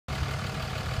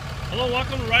Hello,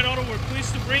 welcome to Ride Auto. We're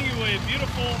pleased to bring you a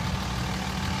beautiful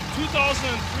 2003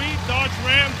 Dodge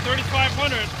Ram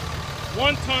 3500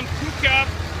 one-ton crew cab,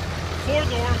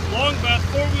 four-door, long bed,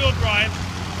 four-wheel drive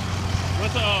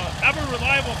with a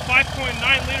ever-reliable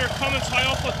 5.9-liter Cummins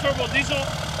high-output turbo diesel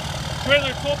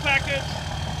trailer tow package.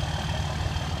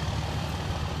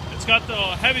 It's got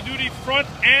the heavy-duty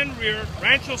front and rear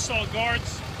Rancho-style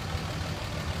guards.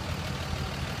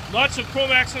 Lots of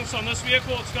chrome accents on this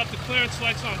vehicle. It's got the clearance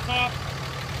lights on top.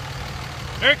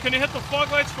 Eric, can you hit the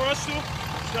fog lights for us too?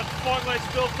 It's got the fog lights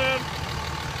built in.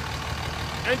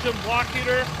 Engine block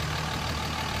heater.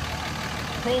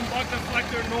 Chrome bug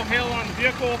deflector, no hail on the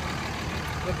vehicle.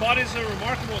 The body's in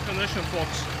remarkable condition,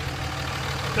 folks.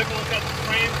 Take a look at the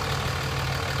frame.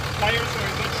 Tires are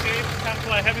in good shape.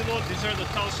 Caterpillar heavy load. These are the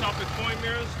telescopic point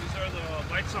mirrors. These are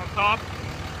the lights on top.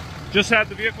 Just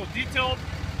had the vehicle detailed.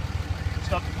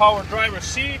 Got the power driver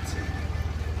seat.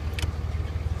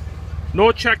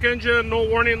 No check engine, no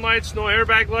warning lights, no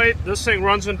airbag light. This thing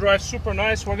runs and drives super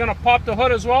nice. We're gonna pop the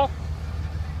hood as well.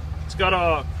 It's got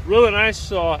a really nice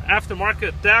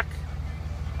aftermarket deck.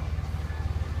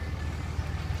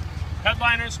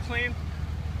 Headliner's clean.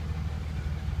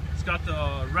 It's got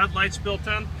the red lights built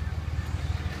in.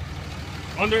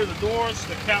 Under the doors,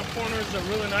 the cab corners are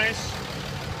really nice.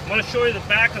 I'm gonna show you the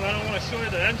back and then I want to show you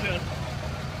the engine.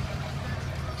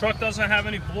 Truck doesn't have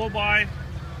any blow-by,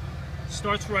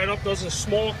 starts right up, doesn't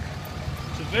smoke.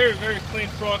 It's a very, very clean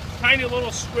truck. Tiny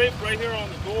little scrape right here on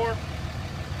the door.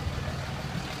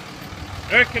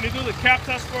 Eric, can you do the cab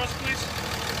test for us, please?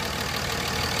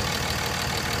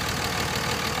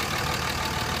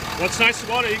 What's nice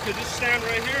about it, you can just stand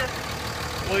right here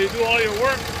while you do all your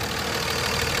work.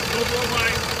 No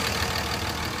blow-by.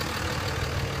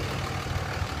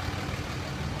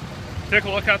 Take a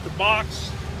look at the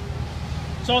box.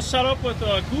 It's all set up with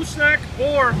a gooseneck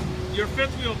or your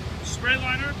fifth wheel spray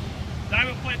liner,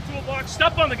 diamond plate toolbox.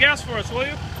 Step on the gas for us, will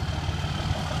you?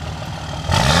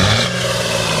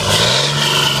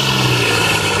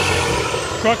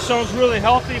 Truck sounds really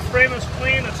healthy, frame is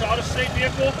clean, it's an out-of-state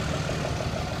vehicle.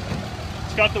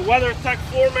 It's got the WeatherTech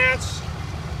floor mats.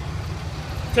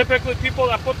 Typically people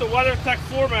that put the WeatherTech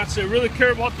floor mats, they really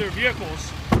care about their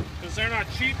vehicles because they're not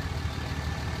cheap.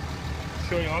 I'll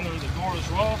show you under the door as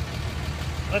well.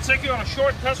 Let's take you on a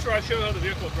short test drive, show you how the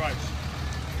vehicle drives.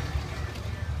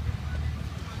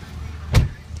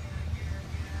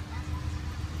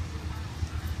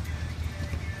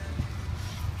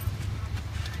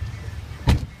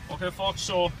 Okay, folks,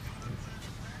 so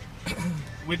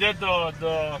we did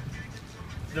the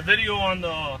video on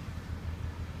the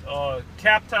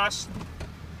cab test.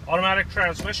 Automatic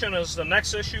transmission is the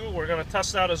next issue. We're going to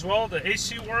test that as well. The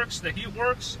AC works, the heat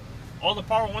works, all the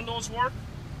power windows work.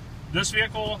 This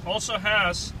vehicle also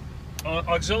has an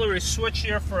auxiliary switch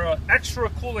here for an extra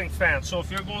cooling fan. So if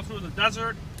you're going through the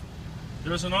desert,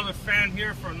 there's another fan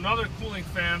here for another cooling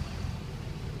fan.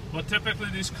 But typically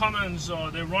these Cummins,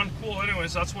 they run cool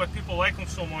anyways. That's why people like them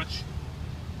so much.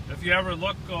 If you ever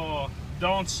look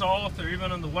down south or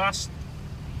even in the west,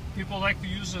 people like to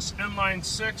use this inline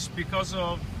 6 because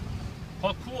of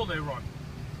how cool they run.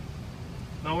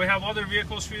 Now we have other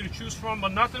vehicles for you to choose from,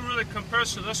 but nothing really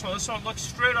compares to this one. This one looks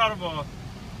straight out of a,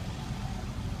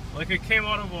 like it came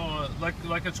out of a,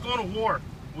 like it's going to war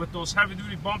with those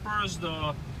heavy-duty bumpers,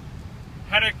 the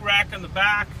headache rack in the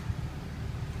back,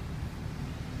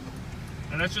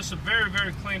 and it's just a very,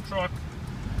 very clean truck,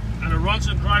 and it runs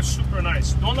and drives super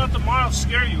nice. Don't let the miles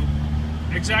scare you.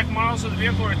 Exact miles of the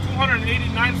vehicle are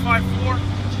 289.54,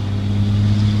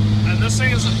 and this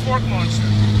thing is a torque monster.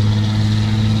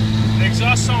 The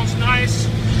exhaust sounds nice,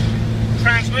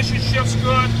 transmission shifts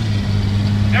good,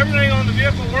 everything on the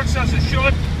vehicle works as it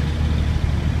should.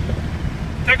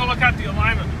 Take a look at the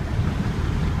alignment.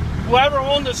 Whoever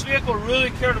owned this vehicle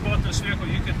really cared about this vehicle.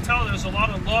 You can tell there's a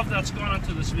lot of love that's gone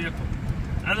into this vehicle.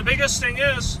 And the biggest thing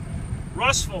is,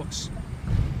 rust, folks.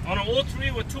 On an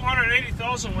 03 with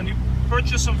 280,000, when you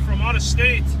purchase them from out of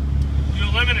state, you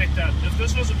eliminate that. If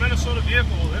this was a Minnesota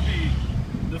vehicle,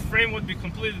 the frame would be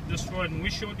completely destroyed, and we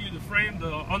showed you the frame.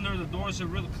 The under the doors are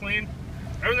really clean.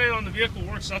 Everything on the vehicle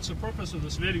works. That's the purpose of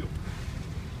this video.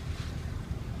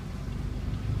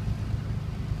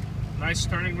 Nice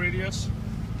turning radius.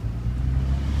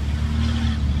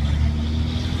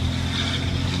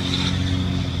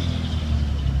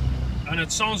 And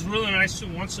it sounds really nice too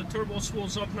once the turbo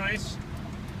spools up nice.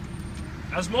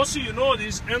 As most of you know,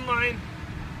 these inline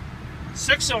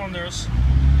 6-cylinders,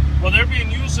 well, they're being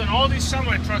used in all these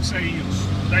semi-trucks that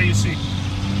you see.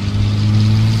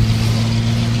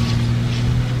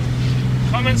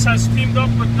 Cummins has teamed up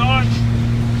with Dodge,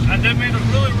 and they made a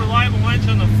really reliable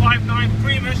engine, the 5.9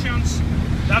 pre-emissions.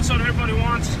 That's what everybody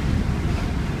wants.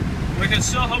 We can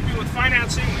still help you with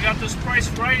financing. We got this price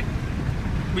right.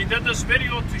 We did this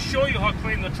video to show you how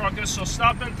clean the truck is, so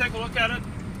stop in, take a look at it.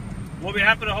 We'll be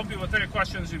happy to help you with any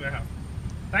questions you may have.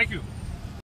 Thank you.